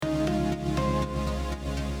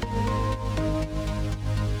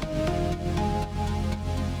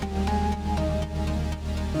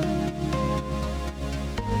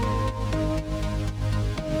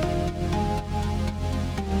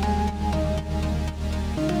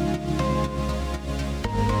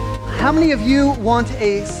How many of you want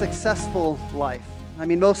a successful life? I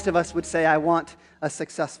mean, most of us would say, I want a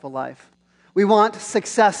successful life. We want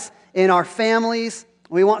success in our families.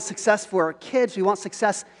 We want success for our kids. We want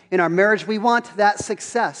success in our marriage. We want that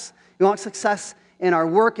success. We want success in our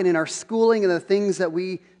work and in our schooling and the things that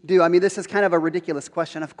we do. I mean, this is kind of a ridiculous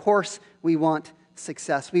question. Of course, we want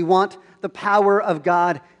success. We want the power of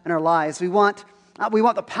God in our lives. We want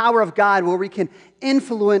the power of God where we can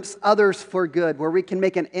influence others for good, where we can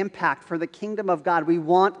make an impact for the kingdom of God. We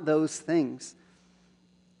want those things.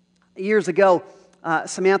 Years ago,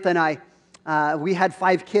 Samantha and I, we had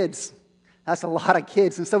 5 kids. That's a lot of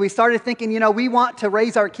kids. And so we started thinking, we want to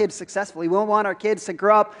raise our kids successfully. We want our kids to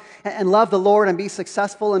grow up and love the Lord and be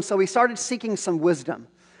successful. And so we started seeking some wisdom.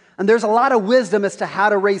 And there's a lot of wisdom as to how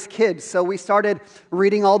to raise kids. So we started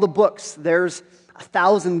reading all the books. There's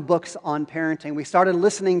 1,000 books on parenting. We started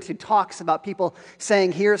listening to talks about people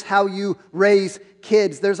saying, here's how you raise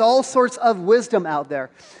kids. There's all sorts of wisdom out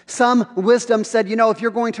there. Some wisdom said, if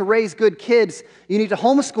you're going to raise good kids, you need to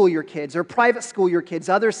homeschool your kids or private school your kids.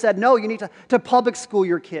 Others said, no, you need to public school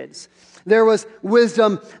your kids. There was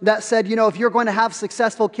wisdom that said, if you're going to have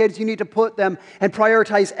successful kids, you need to put them and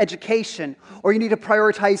prioritize education, or you need to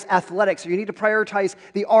prioritize athletics, or you need to prioritize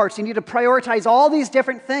the arts. You need to prioritize all these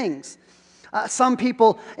different things. Some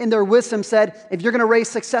people in their wisdom said, if you're going to raise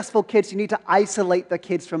successful kids, you need to isolate the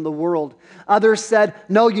kids from the world. Others said,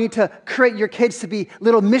 no, you need to create your kids to be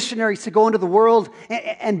little missionaries to go into the world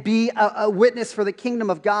and be a witness for the kingdom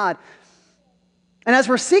of God. And as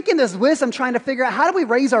we're seeking this wisdom, trying to figure out how do we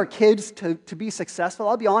raise our kids to be successful,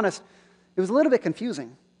 I'll be honest, it was a little bit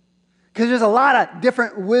confusing because there's a lot of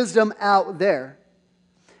different wisdom out there.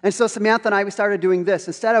 And so Samantha and I, we started doing this.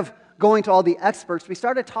 Instead of going to all the experts, we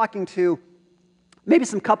started talking to maybe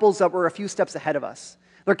some couples that were a few steps ahead of us.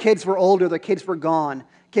 Their kids were older, their kids were gone,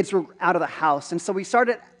 kids were out of the house. And so we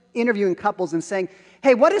started interviewing couples and saying,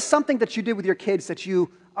 hey, what is something that you did with your kids that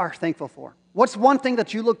you are thankful for? What's one thing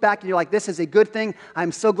that you look back and you're like, this is a good thing,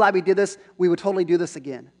 I'm so glad we did this, we would totally do this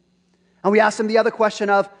again. And we asked them the other question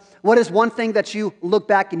of, what is one thing that you look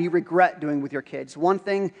back and you regret doing with your kids? One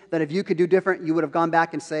thing that if you could do different, you would have gone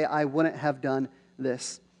back and say, I wouldn't have done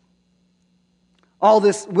this. All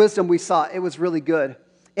this wisdom we saw, it was really good.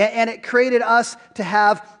 And it created us to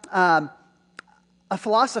have a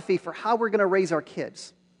philosophy for how we're going to raise our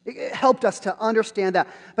kids. It helped us to understand that.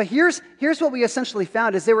 But here's what we essentially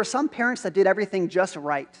found is there were some parents that did everything just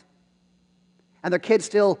right. And their kids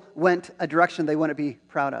still went a direction they wouldn't be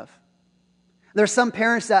proud of. There's some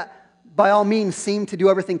parents that by all means seemed to do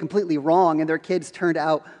everything completely wrong and their kids turned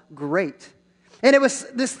out great. And it was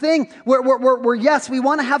this thing where yes, we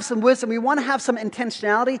want to have some wisdom, we want to have some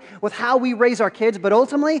intentionality with how we raise our kids, but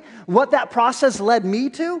ultimately, what that process led me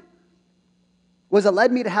to was it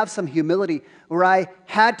led me to have some humility where I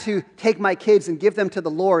had to take my kids and give them to the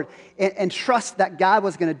Lord and trust that God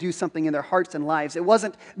was going to do something in their hearts and lives. It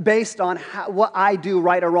wasn't based on what I do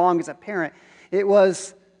right or wrong as a parent. It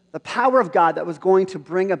was the power of God that was going to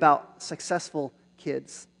bring about successful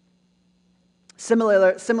kids.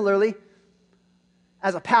 Similarly,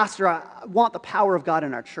 as a pastor, I want the power of God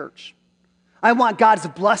in our church. I want God's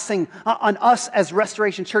blessing on us as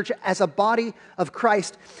Restoration Church, as a body of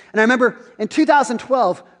Christ. And I remember in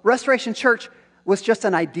 2012, Restoration Church was just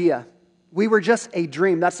an idea. We were just a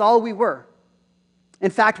dream. That's all we were. In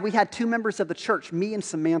fact, we had 2 members of the church, me and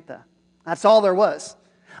Samantha. That's all there was.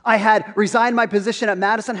 I had resigned my position at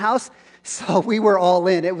Madison House, so we were all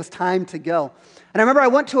in. It was time to go. And I remember I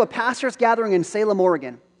went to a pastor's gathering in Salem,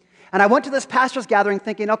 Oregon. And I went to this pastor's gathering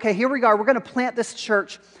thinking, okay, here we are. We're going to plant this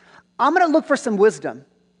church. I'm going to look for some wisdom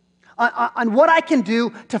on what I can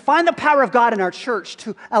do to find the power of God in our church,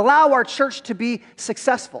 to allow our church to be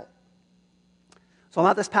successful. So I'm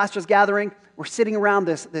at this pastor's gathering. We're sitting around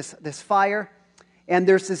this fire. And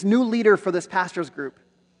there's this new leader for this pastor's group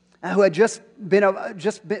who had just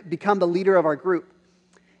become the leader of our group.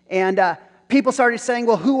 And people started saying,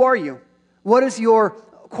 well, who are you? What is your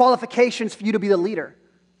qualifications for you to be the leader?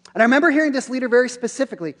 And I remember hearing this leader very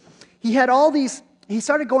specifically. He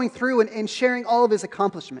started going through and sharing all of his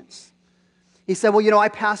accomplishments. He said, well, I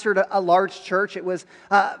pastored a large church. It was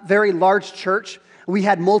a very large church. We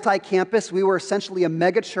had multi-campus. We were essentially a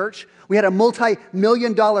mega church. We had a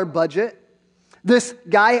multi-million-dollar budget. This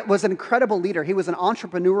guy was an incredible leader. He was an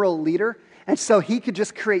entrepreneurial leader. And so he could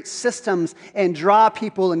just create systems and draw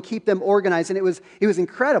people and keep them organized. And it was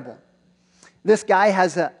incredible. This guy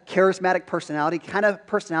has a charismatic personality, kind of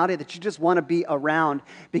personality that you just want to be around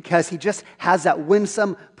because he just has that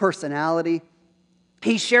winsome personality.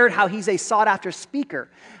 He shared how he's a sought-after speaker,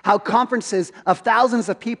 how conferences of thousands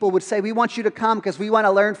of people would say, we want you to come because we want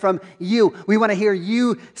to learn from you. We want to hear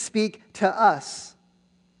you speak to us.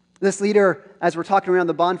 This leader, as we're talking around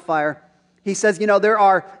the bonfire, he says, there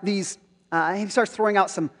are these, he starts throwing out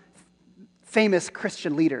some famous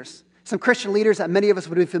Christian leaders, some Christian leaders that many of us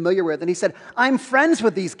would be familiar with. And he said, I'm friends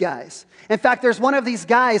with these guys. In fact, there's one of these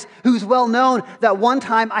guys who's well known that one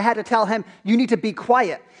time I had to tell him, you need to be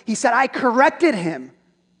quiet. He said, I corrected him.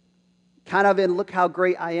 Kind of in, look how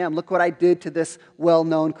great I am. Look what I did to this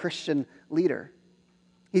well-known Christian leader.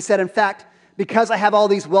 He said, in fact, because I have all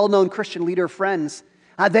these well-known Christian leader friends,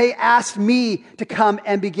 they asked me to come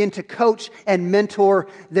and begin to coach and mentor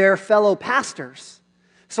their fellow pastors.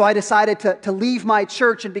 So I decided to leave my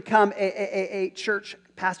church and become a church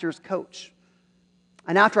pastor's coach.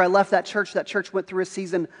 And after I left that church went through a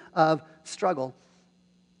season of struggle.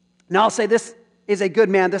 Now I'll say this is a good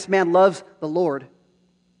man. This man loves the Lord.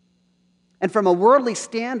 And from a worldly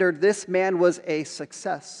standard, this man was a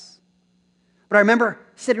success. But I remember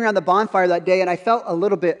sitting around the bonfire that day and I felt a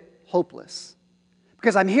little bit hopeless.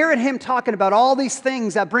 Because I'm hearing him talking about all these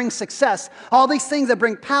things that bring success, all these things that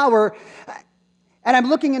bring power. And I'm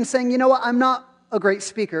looking and saying, you know what? I'm not a great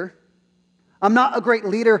speaker. I'm not a great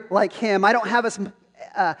leader like him. I don't have as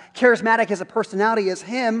charismatic as a personality as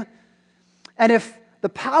him. And if the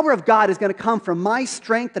power of God is going to come from my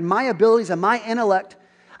strength and my abilities and my intellect,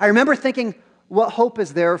 I remember thinking, what hope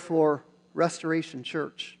is there for Restoration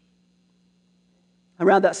Church?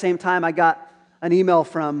 Around that same time, I got an email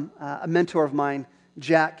from a mentor of mine,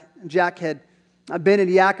 Jack. Jack had been in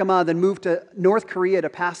Yakima, then moved to North Korea to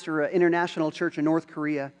pastor an international church in North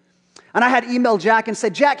Korea. And I had emailed Jack and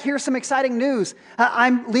said, Jack, here's some exciting news.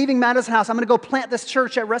 I'm leaving Madison House. I'm going to go plant this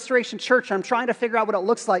church at Restoration Church. I'm trying to figure out what it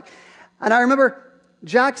looks like. And I remember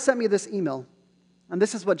Jack sent me this email. And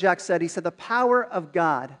this is what Jack said. He said, the power of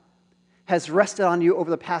God has rested on you over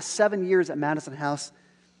the past 7 years at Madison House,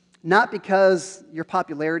 not because your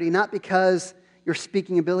popularity, not because your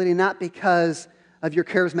speaking ability, not because of your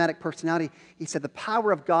charismatic personality. He said, the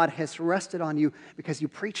power of God has rested on you because you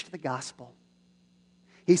preached the gospel.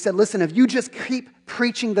 He said, listen, if you just keep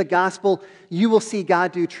preaching the gospel, you will see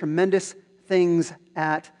God do tremendous things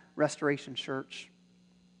at Restoration Church.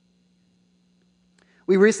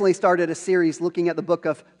 We recently started a series looking at the book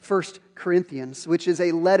of 1 Corinthians, which is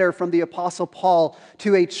a letter from the Apostle Paul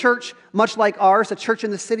to a church much like ours, a church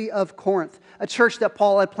in the city of Corinth, a church that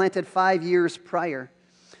Paul had planted 5 years prior.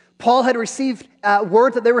 Paul had received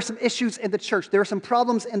word that there were some issues in the church. There were some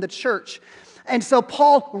problems in the church. And so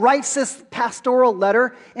Paul writes this pastoral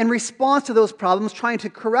letter in response to those problems, trying to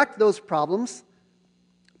correct those problems,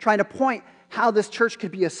 trying to point how this church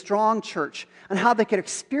could be a strong church and how they could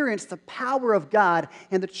experience the power of God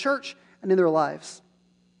in the church and in their lives.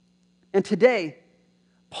 And today,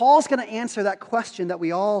 Paul's going to answer that question that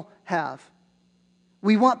we all have.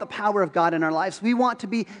 We want the power of God in our lives. We want to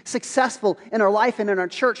be successful in our life and in our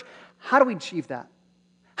church. How do we achieve that?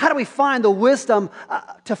 How do we find the wisdom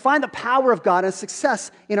to find the power of God and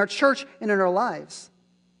success in our church and in our lives?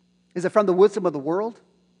 Is it from the wisdom of the world?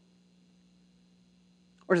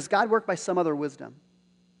 Or does God work by some other wisdom?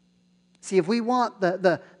 See, if we want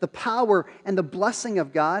the power and the blessing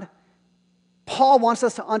of God, Paul wants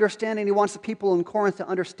us to understand, and he wants the people in Corinth to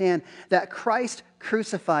understand that Christ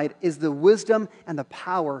crucified is the wisdom and the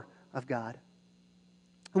power of God.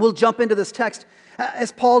 We'll jump into this text.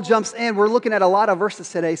 As Paul jumps in, we're looking at a lot of verses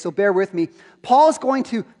today, so bear with me. Paul's going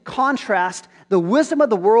to contrast the wisdom of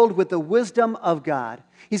the world with the wisdom of God.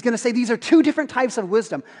 He's going to say these are two different types of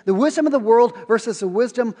wisdom. The wisdom of the world versus the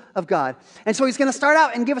wisdom of God. And so he's going to start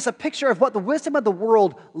out and give us a picture of what the wisdom of the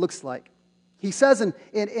world looks like. He says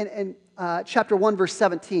in chapter 1, verse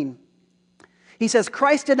 17, he says,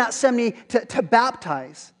 Christ did not send me to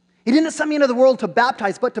baptize. He didn't send me into the world to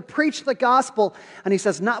baptize, but to preach the gospel. And he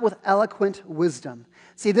says, not with eloquent wisdom.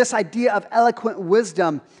 See, this idea of eloquent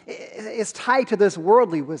wisdom is tied to this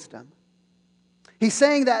worldly wisdom. He's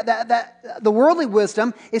saying that the worldly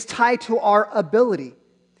wisdom is tied to our ability.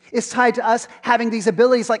 It's tied to us having these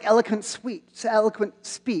abilities like eloquent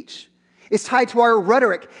speech. It's tied to our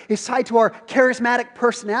rhetoric. It's tied to our charismatic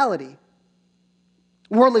personality.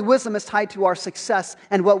 Worldly wisdom is tied to our success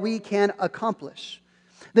and what we can accomplish.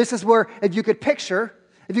 This is where, if you could picture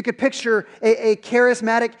a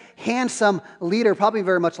charismatic, handsome leader, probably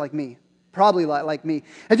very much like me, probably like me.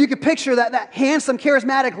 If you could picture that handsome,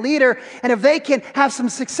 charismatic leader, and if they can have some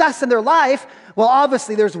success in their life, well,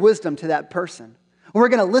 obviously there's wisdom to that person. We're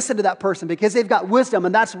going to listen to that person because they've got wisdom,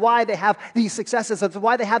 and that's why they have these successes. That's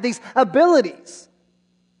why they have these abilities.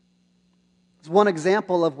 It's one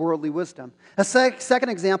example of worldly wisdom. A second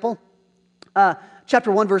example,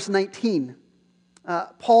 chapter 1, verse 19.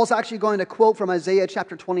 Paul's actually going to quote from Isaiah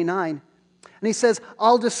chapter 29. And he says,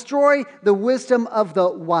 I'll destroy the wisdom of the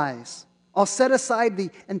wise. I'll set aside the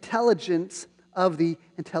intelligence of the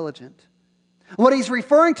intelligent. What he's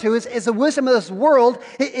referring to is the wisdom of this world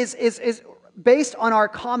is based on our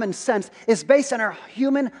common sense, is based on our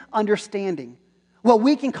human understanding. What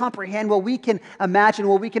we can comprehend, what we can imagine,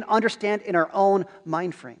 what we can understand in our own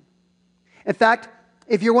mind frame. In fact,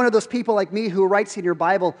 if you're one of those people like me who writes in your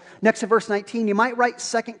Bible, next to verse 19, you might write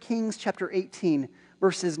 2 Kings chapter 18,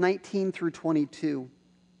 verses 19 through 22.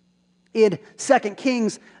 In 2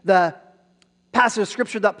 Kings, the passage of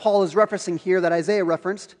scripture that Paul is referencing here, that Isaiah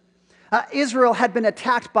referenced, Israel had been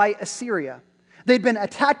attacked by Assyria. They'd been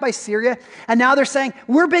attacked by Syria, and now they're saying,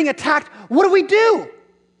 we're being attacked, what do we do?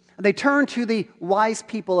 And they turned to the wise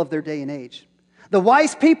people of their day and age. The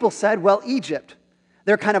wise people said, well, Egypt,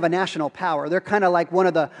 they're kind of a national power. They're kind of like one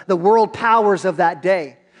of the world powers of that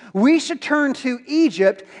day. We should turn to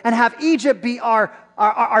Egypt and have Egypt be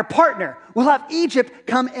our partner. We'll have Egypt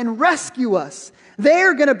come and rescue us.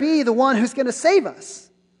 They're going to be the one who's going to save us.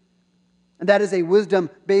 And that is a wisdom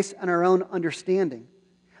based on our own understanding.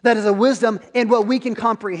 That is a wisdom in what we can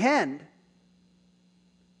comprehend.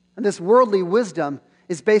 And this worldly wisdom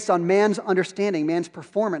is based on man's understanding, man's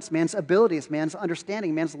performance, man's abilities, man's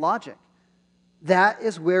understanding, man's logic. That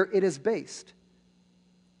is where it is based.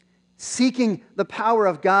 Seeking the power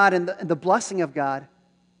of God and the blessing of God,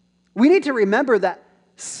 we need to remember that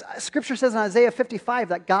Scripture says in Isaiah 55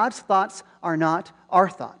 that God's thoughts are not our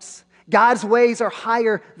thoughts. God's ways are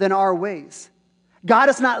higher than our ways. God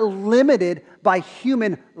is not limited by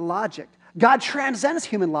human logic. God transcends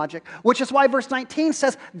human logic, which is why verse 19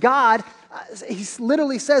 says he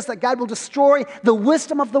literally says that God will destroy the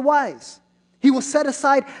wisdom of the wise. He will set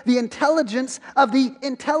aside the intelligence of the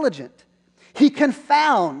intelligent. He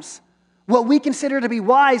confounds what we consider to be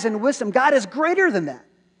wise and wisdom. God is greater than that.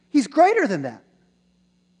 He's greater than that.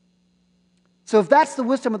 So if that's the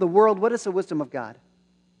wisdom of the world, what is the wisdom of God?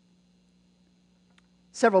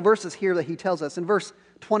 Several verses here that he tells us. In verse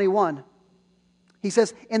 21, he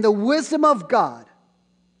says, in the wisdom of God,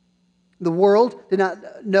 the world did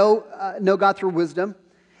not know God through wisdom.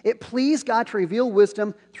 It pleased God to reveal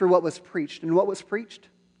wisdom through what was preached. And what was preached?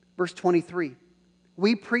 Verse 23,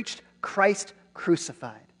 we preached Christ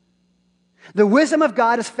crucified. The wisdom of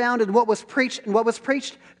God is found in what was preached, and what was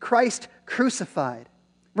preached? Christ crucified.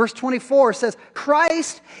 Verse 24 says,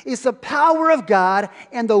 Christ is the power of God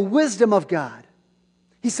and the wisdom of God.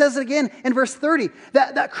 He says it again in verse 30,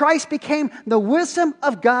 that Christ became the wisdom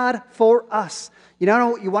of God for us. You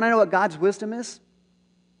want to know what God's wisdom is?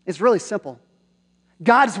 It's really simple.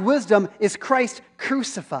 God's wisdom is Christ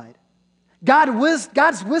crucified.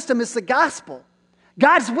 God's wisdom is the gospel.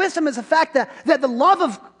 God's wisdom is the fact that the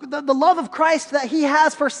love of Christ that he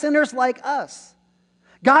has for sinners like us.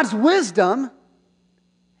 God's wisdom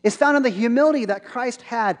is found in the humility that Christ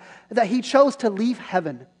had, that he chose to leave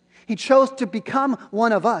heaven. He chose to become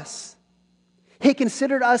one of us. He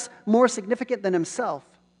considered us more significant than himself.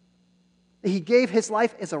 He gave his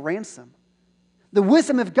life as a ransom. The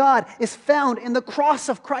wisdom of God is found in the cross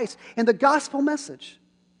of Christ, in the gospel message.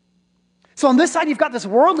 So on this side, you've got this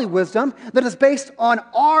worldly wisdom that is based on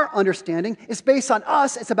our understanding. It's based on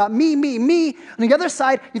us. It's about me, me, me. On the other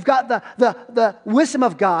side, you've got the wisdom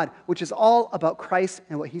of God, which is all about Christ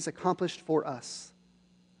and what he's accomplished for us.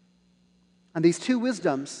 And these two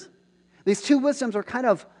wisdoms are kind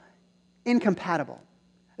of incompatible.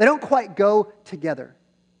 They don't quite go together.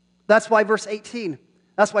 That's why verse 18,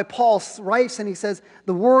 that's why Paul writes and he says,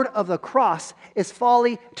 the word of the cross is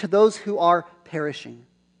folly to those who are perishing.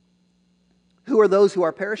 Who are those who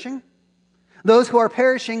are perishing? Those who are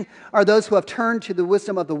perishing are those who have turned to the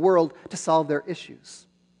wisdom of the world to solve their issues.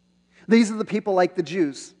 These are the people like the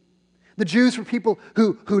Jews. The Jews were people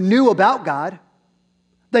who knew about God.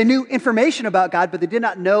 They knew information about God, but they did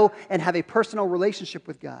not know and have a personal relationship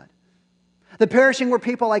with God. The perishing were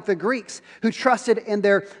people like the Greeks who trusted in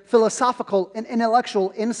their philosophical and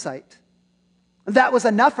intellectual insight. That was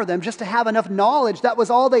enough for them, just to have enough knowledge. That was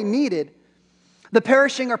all they needed. The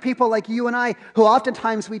perishing are people like you and I who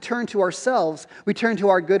oftentimes we turn to ourselves. We turn to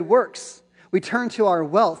our good works. We turn to our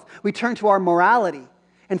wealth. We turn to our morality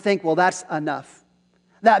and think, well, that's enough.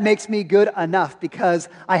 That makes me good enough because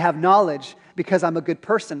I have knowledge, because I'm a good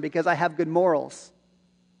person, because I have good morals.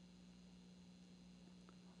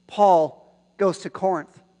 Paul goes to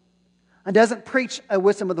Corinth and doesn't preach a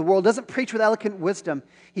wisdom of the world, doesn't preach with eloquent wisdom.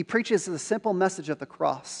 He preaches the simple message of the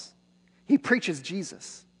cross. He preaches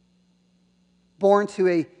Jesus. Born to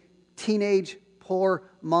a teenage, poor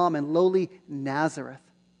mom in lowly Nazareth.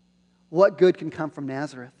 What good can come from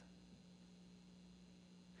Nazareth?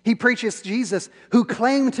 He preaches Jesus who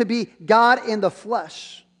claimed to be God in the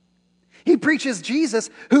flesh. He preaches Jesus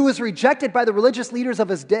who was rejected by the religious leaders of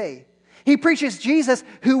his day. He preaches Jesus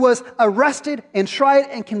who was arrested and tried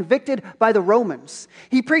and convicted by the Romans.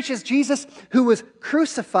 He preaches Jesus who was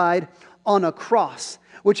crucified on a cross,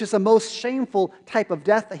 which is the most shameful type of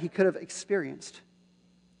death that he could have experienced.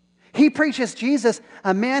 He preaches Jesus,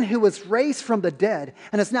 a man who was raised from the dead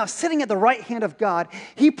and is now sitting at the right hand of God.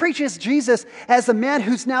 He preaches Jesus as a man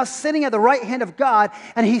who's now sitting at the right hand of God,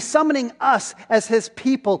 and he's summoning us as his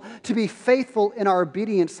people to be faithful in our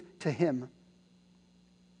obedience to him.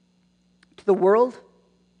 To the world,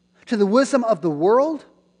 to the wisdom of the world,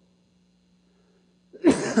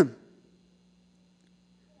 the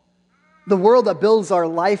world that builds our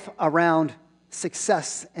life around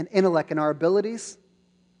success and intellect and our abilities,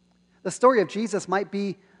 the story of Jesus might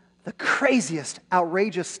be the craziest,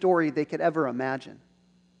 outrageous story they could ever imagine.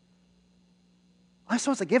 I'm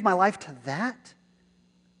supposed to give my life to that?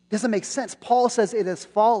 Doesn't make sense. Paul says it is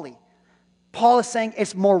folly. Paul is saying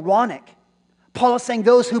it's moronic. Paul is saying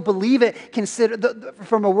those who believe it consider,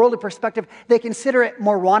 from a worldly perspective, they consider it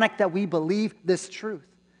moronic that we believe this truth.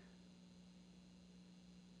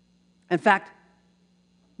 In fact,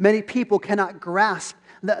 many people cannot grasp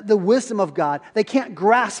the wisdom of God. They can't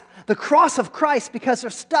grasp the cross of Christ because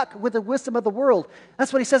they're stuck with the wisdom of the world.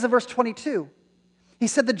 That's what he says in verse 22. He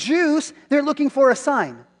said the Jews, they're looking for a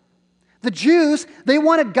sign. The Jews, they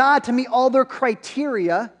wanted God to meet all their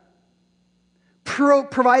criteria,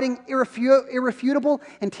 providing irrefutable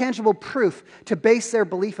and tangible proof to base their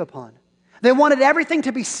belief upon. They wanted everything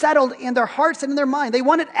to be settled in their hearts and in their mind. They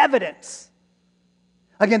wanted evidence.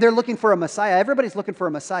 Again, they're looking for a Messiah. Everybody's looking for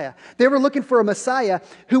a Messiah. They were looking for a Messiah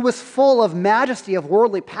who was full of majesty, of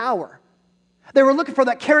worldly power. They were looking for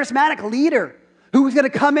that charismatic leader who was going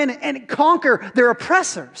to come in and conquer their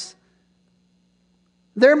oppressors.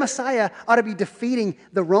 Their Messiah ought to be defeating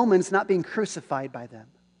the Romans, not being crucified by them.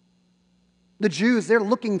 The Jews, they're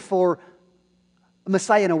looking for a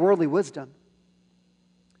Messiah in a worldly wisdom.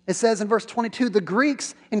 It says in verse 22, the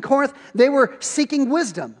Greeks in Corinth, they were seeking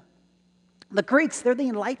wisdom. The Greeks, they're the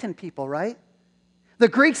enlightened people, right? The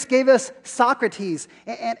Greeks gave us Socrates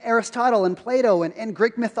and Aristotle and Plato and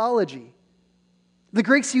Greek mythology. The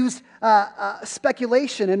Greeks used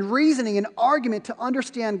speculation and reasoning and argument to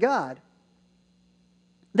understand God.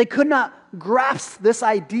 They could not grasp this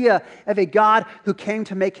idea of a God who came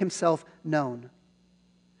to make himself known.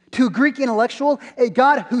 To a Greek intellectual, a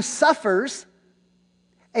God who suffers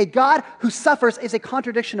is a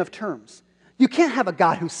contradiction of terms. You can't have a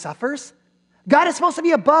God who suffers. God is supposed to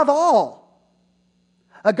be above all.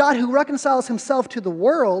 A God who reconciles himself to the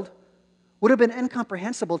world would have been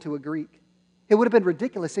incomprehensible to a Greek. It would have been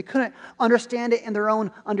ridiculous. They couldn't understand it in their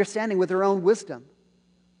own understanding with their own wisdom.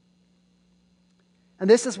 And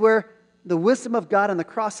this is where the wisdom of God and the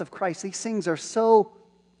cross of Christ, these things are so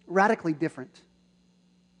radically different.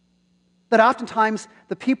 That oftentimes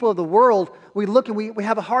the people of the world, we look and we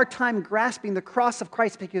have a hard time grasping the cross of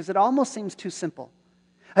Christ because it almost seems too simple.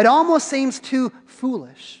 It almost seems too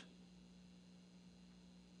foolish.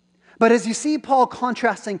 But as you see Paul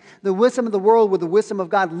contrasting the wisdom of the world with the wisdom of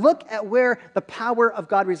God, look at where the power of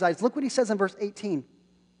God resides. Look what he says in verse 18.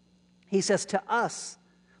 He says, to us,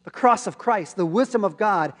 the cross of Christ, the wisdom of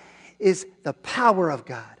God, is the power of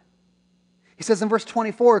God. He says in verse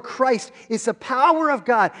 24, Christ is the power of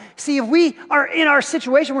God. See, if we are in our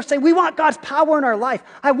situation, we're saying we want God's power in our life.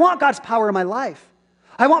 I want God's power in my life.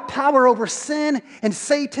 I want power over sin and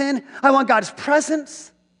Satan. I want God's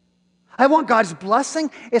presence. I want God's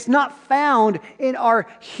blessing. It's not found in our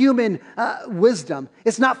human wisdom.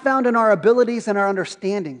 It's not found in our abilities and our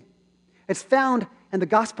understanding. It's found in the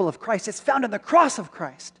gospel of Christ. It's found in the cross of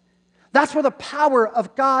Christ. That's where the power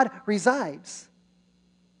of God resides.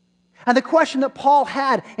 And the question that Paul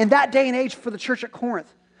had in that day and age for the church at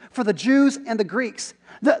Corinth, for the Jews and the Greeks,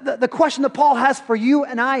 the question that Paul has for you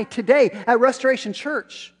and I today at Restoration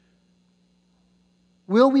Church,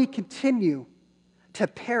 will we continue to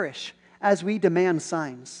perish as we demand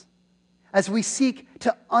signs, as we seek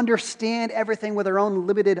to understand everything with our own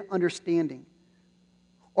limited understanding?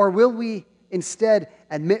 Or will we instead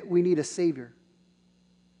admit we need a Savior?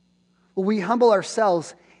 Will we humble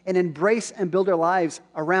ourselves and embrace and build our lives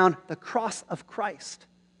around the cross of Christ,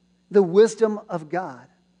 the wisdom of God?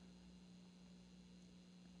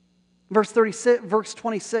 Verse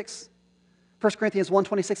 26, 1 Corinthians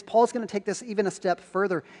 1:26, Paul's going to take this even a step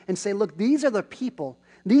further and say, look, these are the people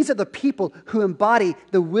who embody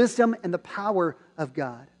the wisdom and the power of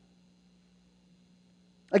God.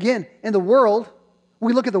 Again, in the world,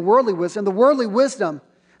 we look at the worldly wisdom. The worldly wisdom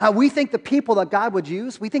We think the people that God would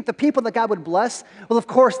use, we think the people that God would bless, well, of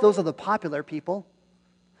course, those are the popular people.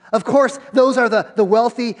 Of course, those are the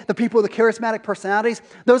wealthy, the people with the charismatic personalities.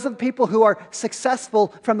 Those are the people who are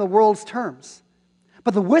successful from the world's terms.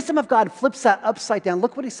 But the wisdom of God flips that upside down.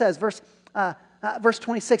 Look what he says, verse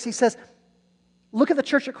 26. He says, look at the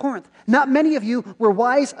church at Corinth. Not many of you were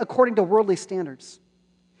wise according to worldly standards.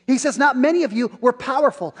 He says, not many of you were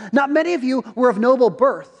powerful. Not many of you were of noble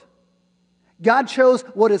birth. God chose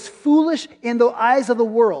what is foolish in the eyes of the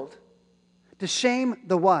world to shame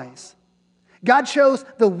the wise. God chose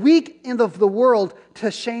the weak in the world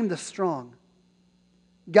to shame the strong.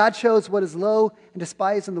 God chose what is low and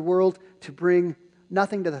despised in the world to bring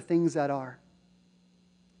nothing to the things that are.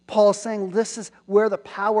 Paul is saying this is where the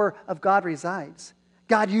power of God resides.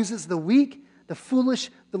 God uses the weak, the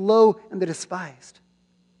foolish, the low, and the despised.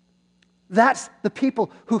 That's the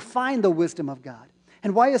people who find the wisdom of God.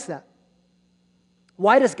 And why is that?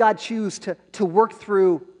 Why does God choose to work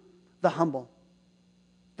through the humble,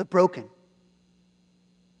 the broken?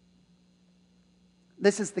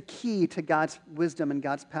 This is the key to God's wisdom and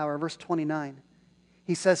God's power. Verse 29,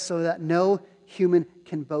 he says, so that no human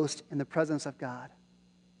can boast in the presence of God.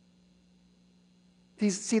 Do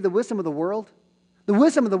you see the wisdom of the world? The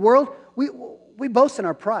wisdom of the world, we boast in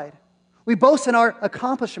our pride. We boast in our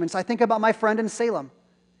accomplishments. I think about my friend in Salem.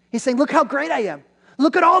 He's saying, look how great I am.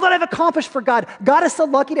 Look at all that I've accomplished for God. God is so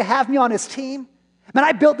lucky to have me on his team. Man,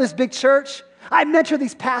 I built this big church. I mentor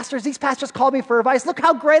these pastors. These pastors call me for advice. Look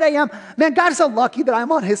how great I am. Man, God is so lucky that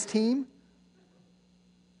I'm on his team.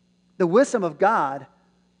 The wisdom of God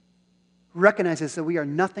recognizes that we are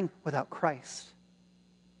nothing without Christ.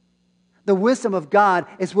 The wisdom of God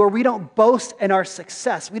is where we don't boast in our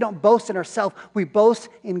success. We don't boast in ourselves. We boast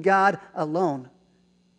in God alone.